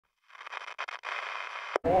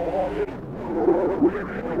I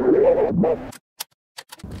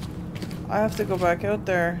have to go back out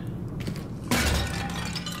there.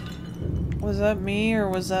 Was that me or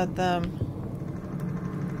was that them?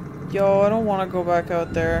 Yo, I don't want to go back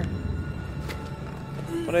out there.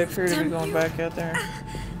 But I appear to be going back out there.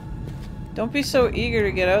 Don't be so eager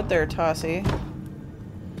to get out there, Tossie.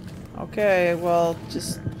 Okay, well,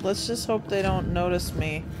 let's just hope they don't notice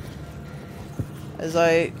me as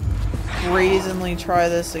I brazenly try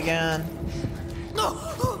this again.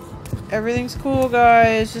 Everything's cool,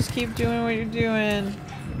 guys. Just keep doing what you're doing.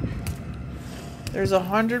 There's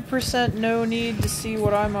 100% no need to see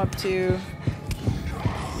what I'm up to.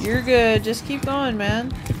 You're good. Just keep going,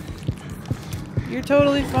 man. You're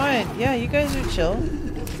totally fine. Yeah, you guys are chill.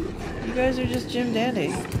 You guys are just Jim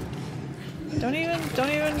Dandy. Don't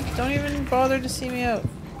even bother to see me out.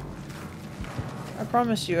 I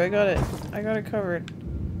promise you, I got it. I got it covered.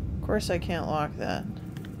 Of course I can't lock that.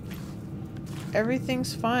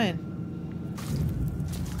 Everything's fine.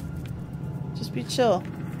 Just be chill.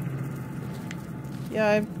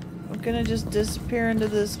 Yeah, I'm gonna just disappear into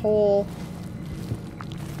this hole.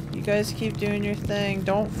 You guys keep doing your thing.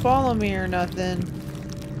 Don't follow me or nothing.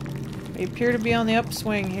 We appear to be on the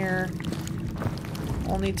upswing here.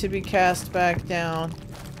 Only to be cast back down.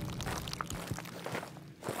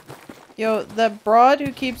 Yo, that broad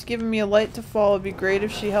who keeps giving me a light to follow would be great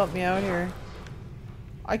if she helped me out here.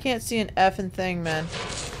 I can't see an effing thing, man.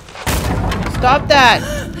 Stop that!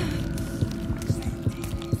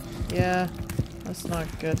 Yeah, that's not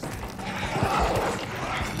good.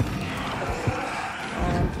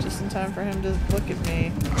 Oh, just in time for him to look at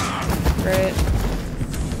me. Great.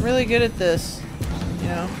 I'm really good at this. You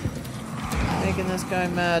know? Making this guy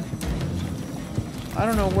mad. I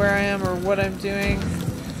don't know where I am or what I'm doing.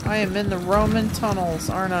 I am in the Roman tunnels,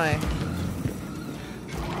 aren't I?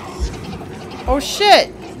 Oh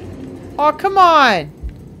shit! Oh, come on!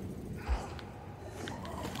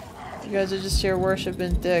 You guys are just here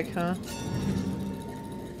worshiping dick, huh?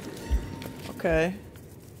 Okay.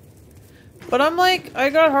 But I'm like, I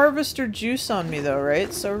got harvester juice on me though,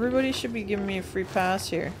 right? So everybody should be giving me a free pass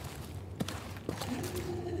here.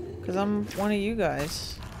 Because I'm one of you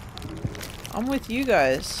guys. I'm with you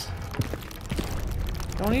guys.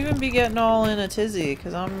 Don't even be getting all in a tizzy,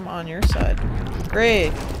 because I'm on your side.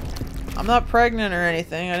 Great. I'm not pregnant or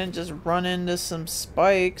anything. I didn't just run into some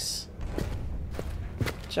spikes.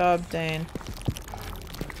 Good job, Dane.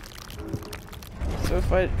 So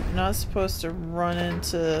if I'm not supposed to run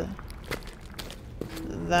into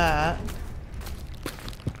that,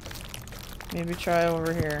 maybe try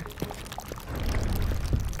over here.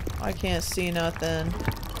 I can't see nothing.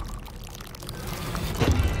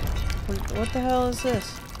 What the hell is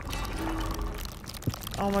this?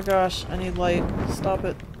 Oh my gosh, I need light. Stop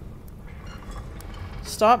it.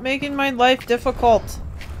 Stop making my life difficult.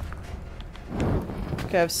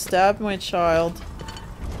 Okay, I've stabbed my child.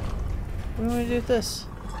 What do I do with this?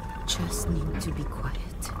 Just need to be quiet.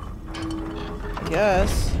 I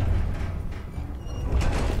guess.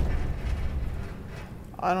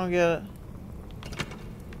 I don't get it.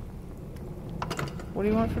 What do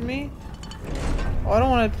you want from me? Oh, I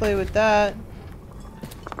don't want to play with that.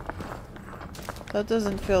 That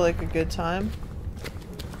doesn't feel like a good time.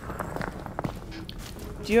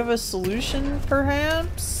 Do you have a solution,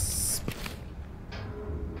 perhaps?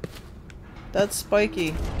 That's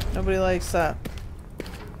spiky. Nobody likes that.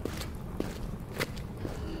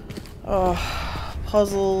 Oh,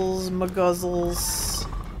 puzzles, muguzzles.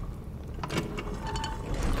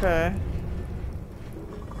 Okay.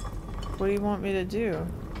 What do you want me to do?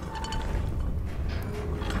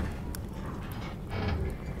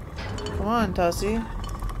 Come on, Tussie.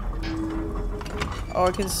 Oh,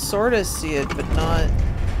 I can sort of see it, but not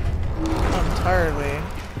entirely.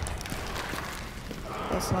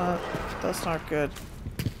 That's not good.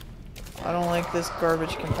 I don't like this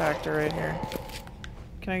garbage compactor right here.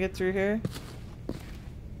 Can I get through here?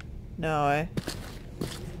 No,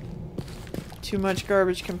 too much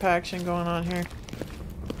garbage compaction going on here.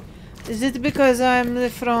 Is it because I'm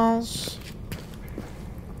the France?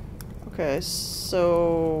 Okay,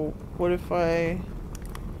 so what if can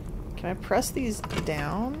I press these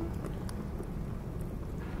down?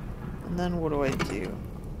 And then what do I do?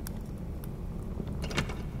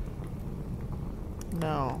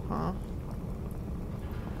 No, huh?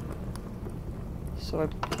 So I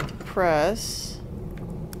press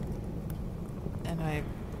and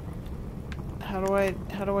how do I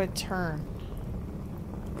turn?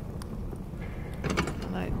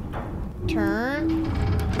 And I turn.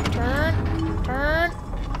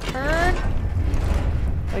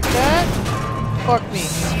 Like that? Fuck me.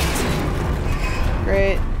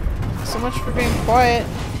 Great. So much for being quiet.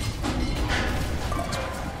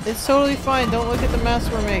 It's totally fine. Don't look at the mess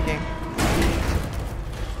we're making.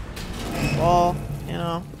 Well, you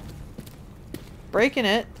know. Breaking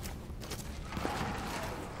it.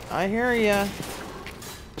 I hear ya.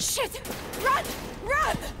 Shit! Run!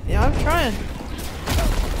 Run! Yeah, I'm trying.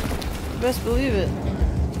 You best believe it.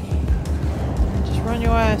 Just run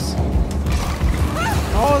your ass.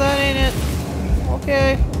 Oh, that ain't it.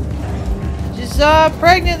 Okay. Just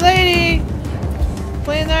pregnant lady!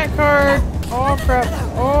 Playing that card. Oh crap.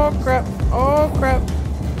 Oh crap. Oh crap.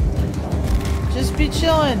 Just be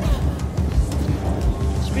chilling.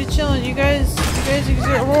 Just be chilling. You guys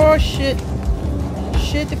exert. Oh shit.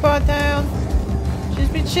 Shit the pot down.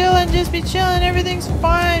 Just be chilling. Just be chilling. Everything's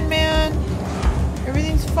fine, man.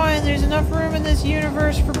 Everything's fine. There's enough room in this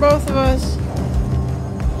universe for both of us.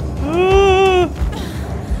 Ooh.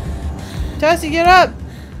 Tessie, get up!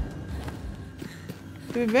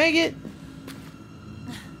 Can we make it?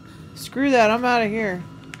 Screw that, I'm out of here.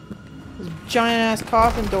 This giant ass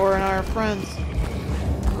coffin door and our friends.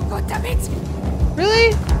 God damn it!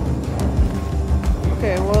 Really?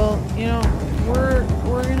 Okay, well, you know, we're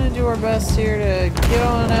gonna do our best here to get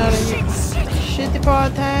on out of here. Shit the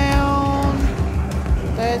pot town.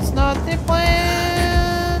 That's not the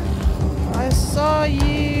plan. I saw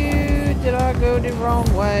you. Did I go the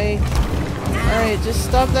wrong way? Alright, just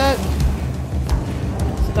stop that.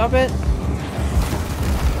 Stop it.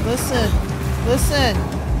 Listen. Listen.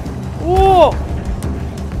 Whoa!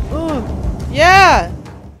 Ooh. Yeah!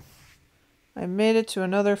 I made it to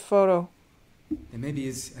another photo. There maybe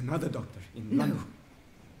is another doctor in No. London.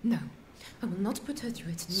 No. I will not put her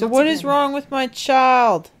through it. So Not what is again. wrong with my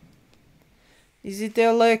child? Is it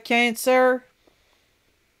their leg cancer?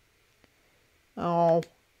 Oh.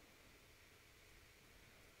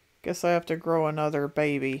 Guess I have to grow another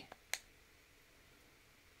baby.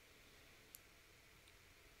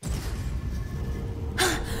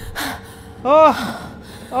 Oh!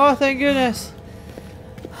 Oh, thank goodness.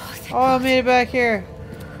 Oh, I made it back here.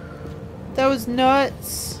 That was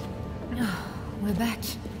nuts. We're back.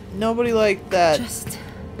 Nobody liked that.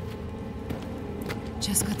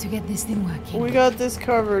 Just got to get this thing working. We got this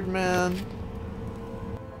covered, man.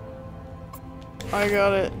 I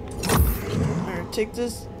got it. Here, take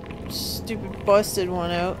this stupid busted one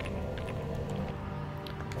out.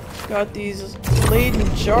 Got these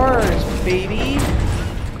laden jars, baby.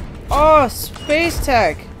 Oh, space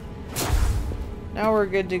tech. Now we're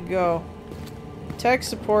good to go. Tech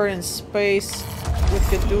support in space with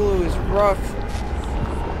Cthulhu is rough.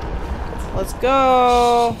 Let's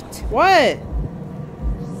go. What?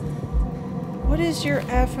 What is your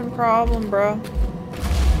effing problem, bro?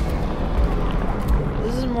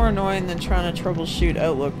 This is more annoying than trying to troubleshoot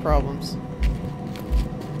Outlook problems.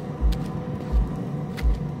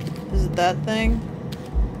 Is it that thing?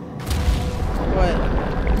 What?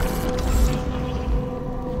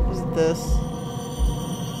 Is it this?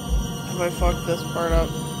 Have I fucked this part up?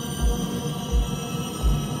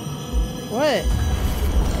 What?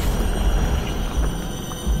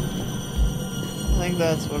 I think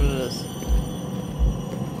that's what it is.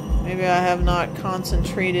 Maybe I have not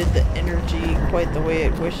concentrated the energy quite the way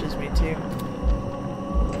it wishes me to.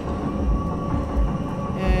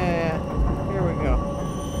 Yeah. Here we go.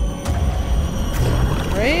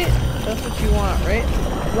 Right? That's what you want, right?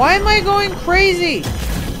 Why am I going crazy?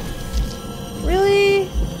 Really?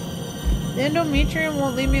 The endometrium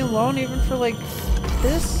won't leave me alone even for like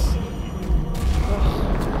this?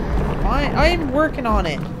 Ugh. Fine. I'm working on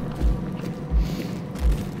it.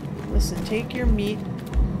 Listen, take your meat.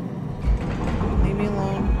 Leave me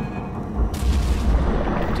alone.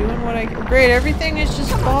 I'm doing what I can. Great, everything is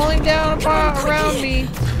just falling down around me.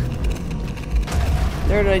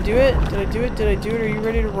 There, did I do it? Did I do it? Did I do it? Are you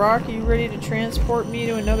ready to rock? Are you ready to transport me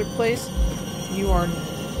to another place? You are.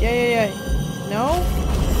 Yeah. No?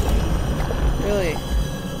 Really?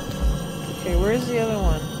 Okay, where's the other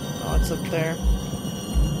one? Oh, it's up there.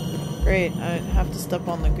 Great, I have to step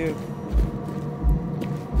on the goo.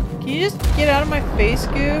 Can you just get out of my face,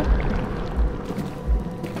 goo?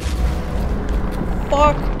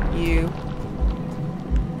 Fuck you.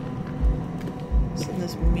 Listen to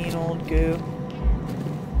this mean old goo.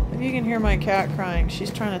 If you can hear my cat crying,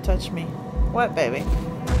 she's trying to touch me. What, baby?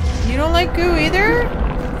 You don't like goo either?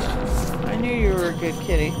 I knew you were a good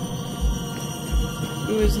kitty.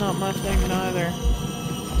 Goo is not my thing neither.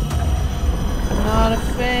 I'm not a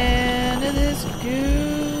fan of this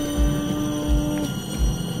goo.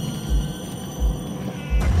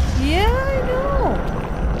 Yeah, I know.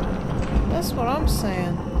 That's what I'm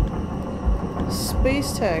saying.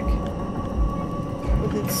 Space tech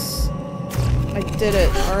with its I did it.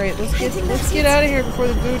 Alright, let's get out of here before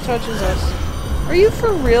the goo touches us. Are you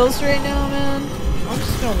for reals right now, man? I'm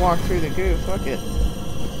just gonna walk through the goo. Fuck it.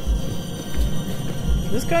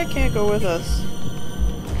 This guy can't go with us.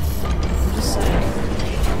 I'm just saying.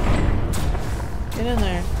 Get in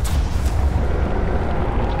there.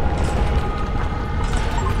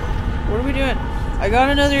 What are we doing? I got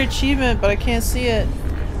another achievement, but I can't see it.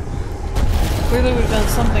 Clearly we've done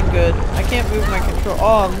something good. I can't move my control.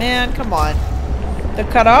 Oh man, come on. The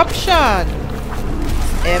corruption!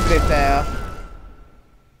 Everywhere.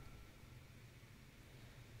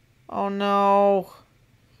 Oh no.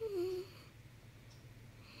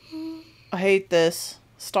 I hate this.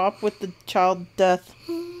 Stop with the child death.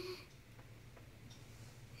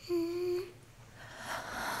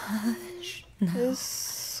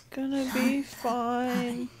 It's gonna be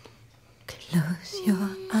fine. Close your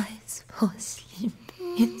eyes for sleep.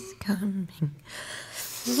 It's coming.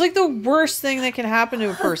 This is like the worst thing that can happen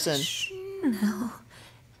to a person. No.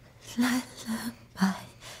 Lullaby.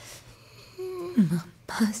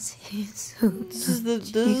 This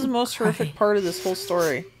is the most horrific part of this whole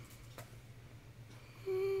story.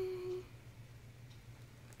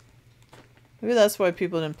 Maybe that's why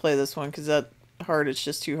people didn't play this one, because that hard, it's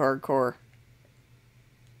just too hardcore.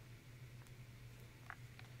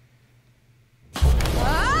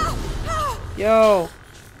 Yo,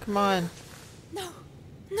 come on. No.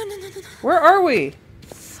 Where are we?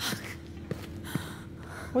 Fuck.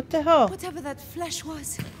 What the hell? Whatever that flesh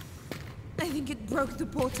was, I think it broke the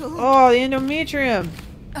portal. Oh, the endometrium.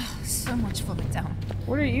 Oh, so much for the down.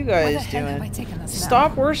 What are you Where the guys hell have I doing? taken us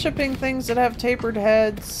Stop now? worshipping things that have tapered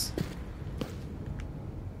heads.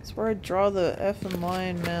 That's where I draw the effing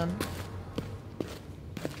line, man.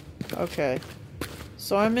 Okay.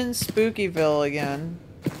 So I'm in Spookyville again.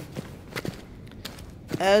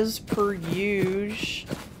 As per usual.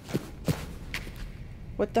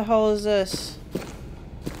 What the hell is this?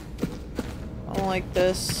 I don't like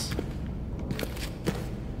this.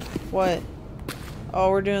 What?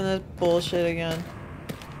 Oh, we're doing this bullshit again.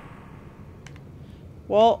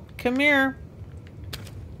 Well, come here.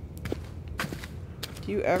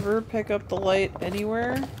 Do you ever pick up the light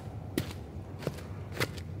anywhere?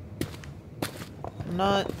 I'm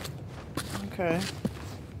not... Okay.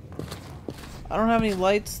 I don't have any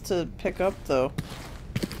lights to pick up, though.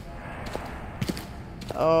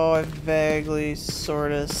 Oh, I vaguely,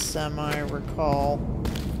 sorta, semi-recall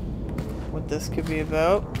what this could be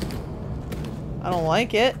about. I don't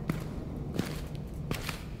like it.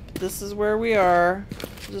 But this is where we are.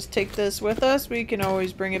 Just take this with us. We can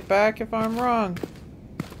always bring it back if I'm wrong.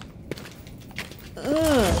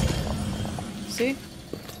 Ugh. See?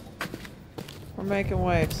 We're making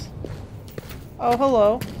waves. Oh,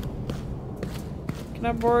 hello. Can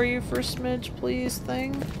I borrow you for a smidge, please,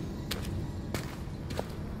 thing?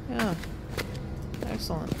 Yeah.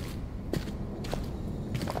 Excellent.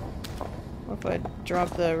 What if I drop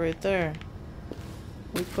that right there?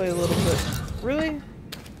 We play a little bit. Really?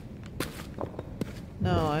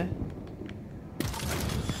 No,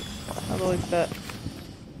 how do I like that?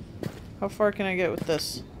 How far can I get with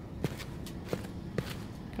this?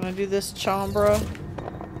 Can I do this chambra?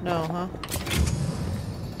 No, huh?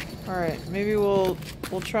 Alright, maybe we'll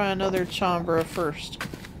try another chambra first.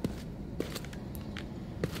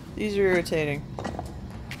 These are irritating.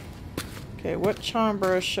 Okay, what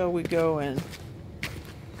chambra shall we go in?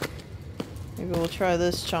 Maybe we'll try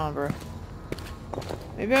this chambra.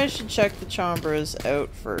 Maybe I should check the chambras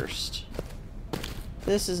out first.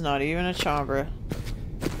 This is not even a chambra.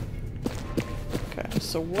 Okay,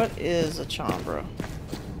 so what is a chambra?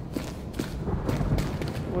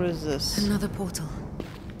 What is this? Another portal.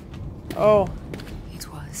 Oh. It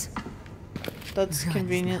was. That's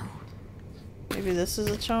convenient. Maybe this is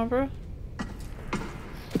a chambra?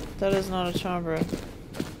 That is not a chambra.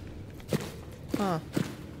 Huh.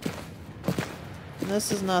 And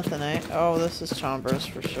this is nothing, eh? Oh, this is chambras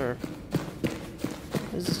for sure.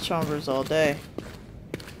 This is chambras all day.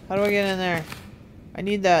 How do I get in there? I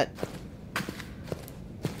need that.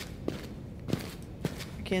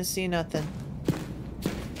 I can't see nothing.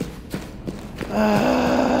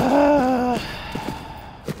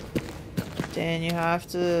 Dan, you have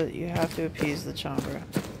to appease the chambra.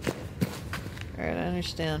 Alright, I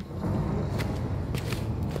understand.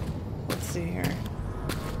 Let's see here.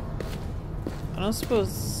 I don't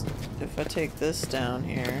suppose if I take this down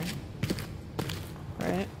here,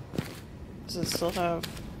 right? Does it still have...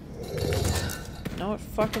 No, it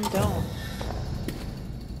fucking don't.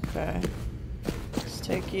 Okay. Let's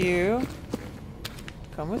take you.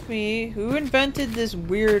 Come with me. Who invented this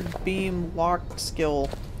weird beam lock skill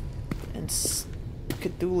in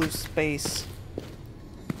Cthulhu space?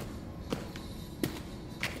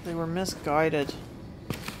 They were misguided.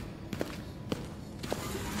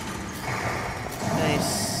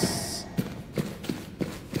 Nice.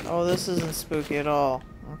 Oh, this isn't spooky at all.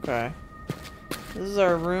 Okay. This is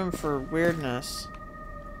our room for weirdness.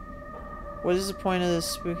 What is the point of this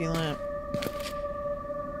spooky lamp?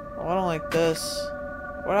 Oh, I don't like this.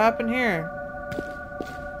 What happened here?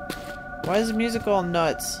 Why is the music all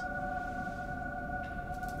nuts?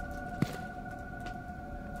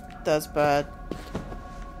 That's bad.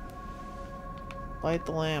 Light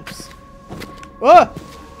the lamps. Ah!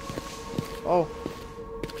 Oh.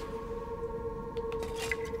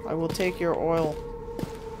 I will take your oil.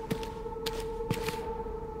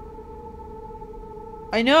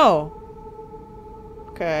 I know!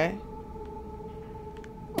 Okay.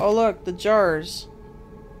 Oh look, the jars.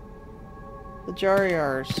 The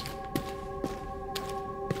jar-yars.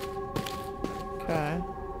 Okay.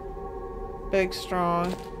 Big,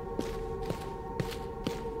 strong.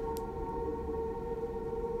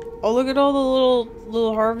 Oh, look at all the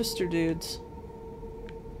little harvester dudes.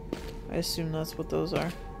 I assume that's what those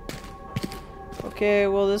are. Okay,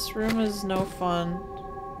 well this room is no fun.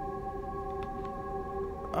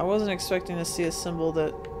 I wasn't expecting to see a symbol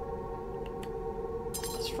that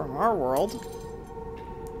is from our world.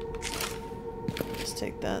 Let's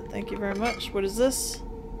take that. Thank you very much. What is this?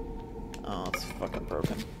 Oh, it's fucking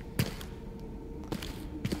broken.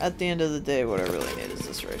 At the end of the day, what I really need is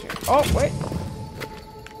this right here. Oh, wait!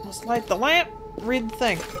 Let's light the lamp! Read the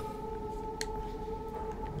thing.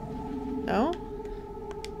 No?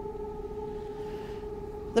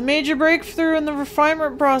 The major breakthrough in the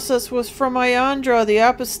refinement process was from Iandra, the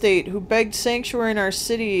apostate, who begged sanctuary in our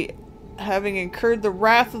city, having incurred the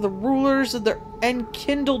wrath of the rulers of the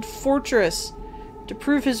enkindled fortress. To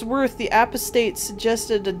prove his worth, the apostate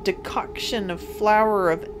suggested a decoction of flower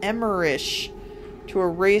of emerish to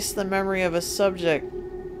erase the memory of a subject,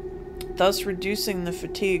 thus reducing the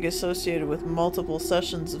fatigue associated with multiple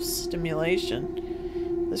sessions of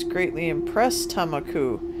stimulation. This greatly impressed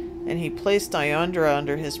Tamaku, and he placed Iandra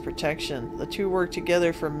under his protection. The two worked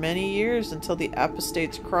together for many years until the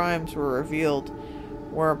apostate's crimes were revealed,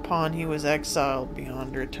 whereupon he was exiled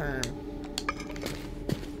beyond return.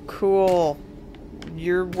 Cool.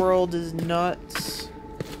 Your world is nuts.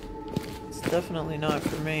 It's definitely not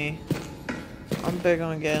for me. I'm big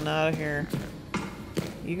on getting out of here.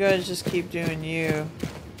 You guys just keep doing you.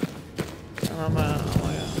 And I'm gonna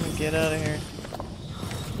get out of here.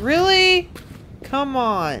 Really? Come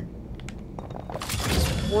on.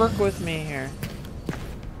 Just work with me here.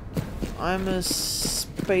 I'm a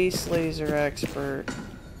space laser expert.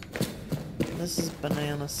 This is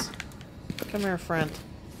bananas. Come here, friend.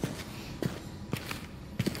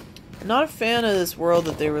 I'm not a fan of this world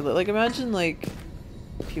that they were like. Imagine like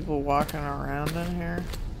people walking around in here,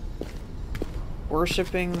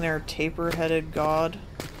 worshipping their taper-headed god,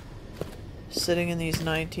 sitting in these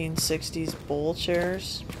 1960s bowl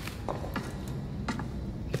chairs.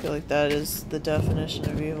 I feel like that is the definition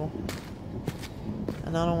of evil,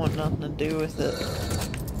 and I don't want nothing to do with it.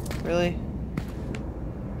 Really?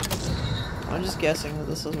 I'm just guessing that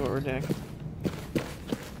this is what we're doing,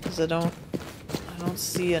 because I don't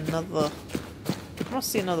see another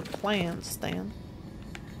plan, Stan.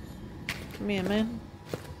 Come here, man.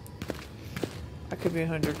 I could be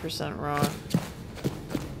 100% wrong.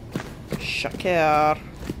 Shakir.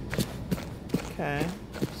 Okay.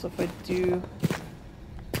 So if I do...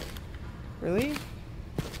 Really?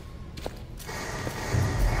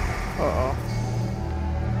 Uh-oh.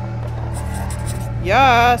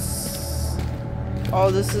 Yes! Oh,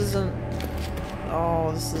 this isn't...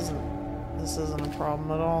 Oh, this isn't a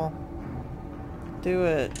problem at all. Do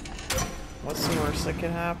it. What's the worst that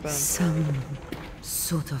can happen? Some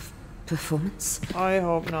sort of performance? I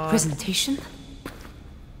hope not. Presentation?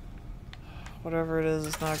 Whatever it is,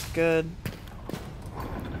 it's not good.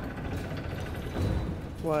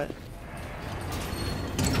 What?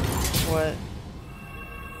 What?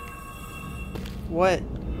 What?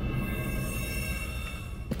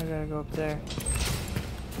 I gotta go up there.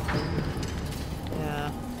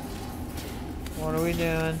 Yeah. What are we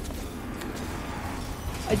doing?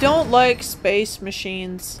 I don't like space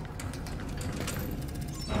machines.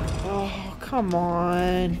 Oh, come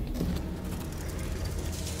on.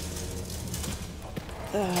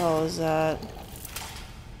 What the hell is that?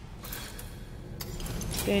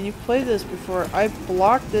 Dan, you played this before. I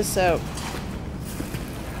blocked this out.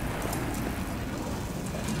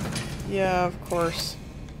 Yeah, of course.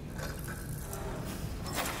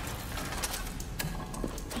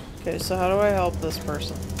 Okay, so how do I help this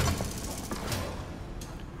person?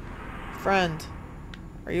 Friend,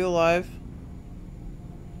 are you alive?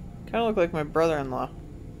 Kinda look like my brother-in-law.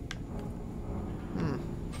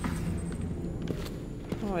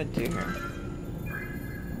 do I do here?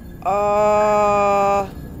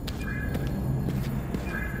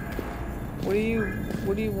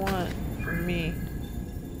 What do you want from me?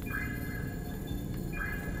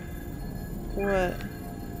 What?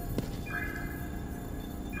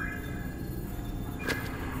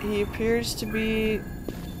 He appears to be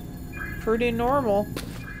pretty normal.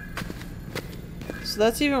 So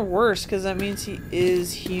that's even worse, because that means he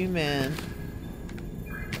is human.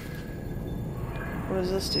 What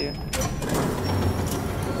does this do?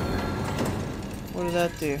 What did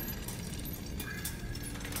that do?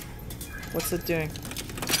 What's it doing?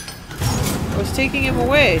 I was taking him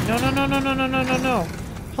away. No, no, no, no, no, no, no, no, no.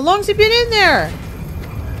 How long's he been in there?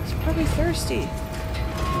 He's probably thirsty.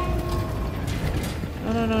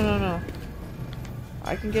 No, no, no, no, no.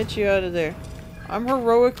 I can get you out of there. I'm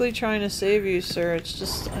heroically trying to save you, sir. It's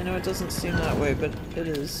just, I know it doesn't seem that way, but it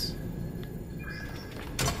is.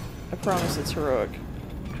 I promise it's heroic.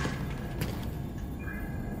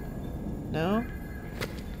 No?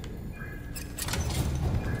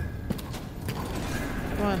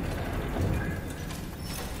 Come on.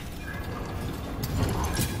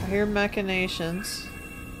 I hear machinations.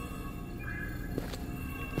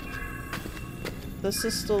 This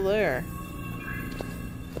is still there.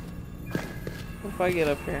 What if I get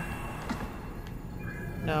up here?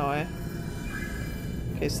 No, eh?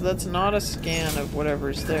 Okay, so that's not a scan of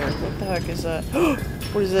whatever's there. What the heck is that?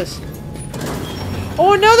 What is this?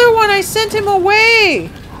 Oh, another one! I sent him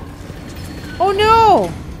away! Oh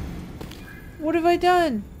no! What have I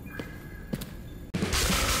done?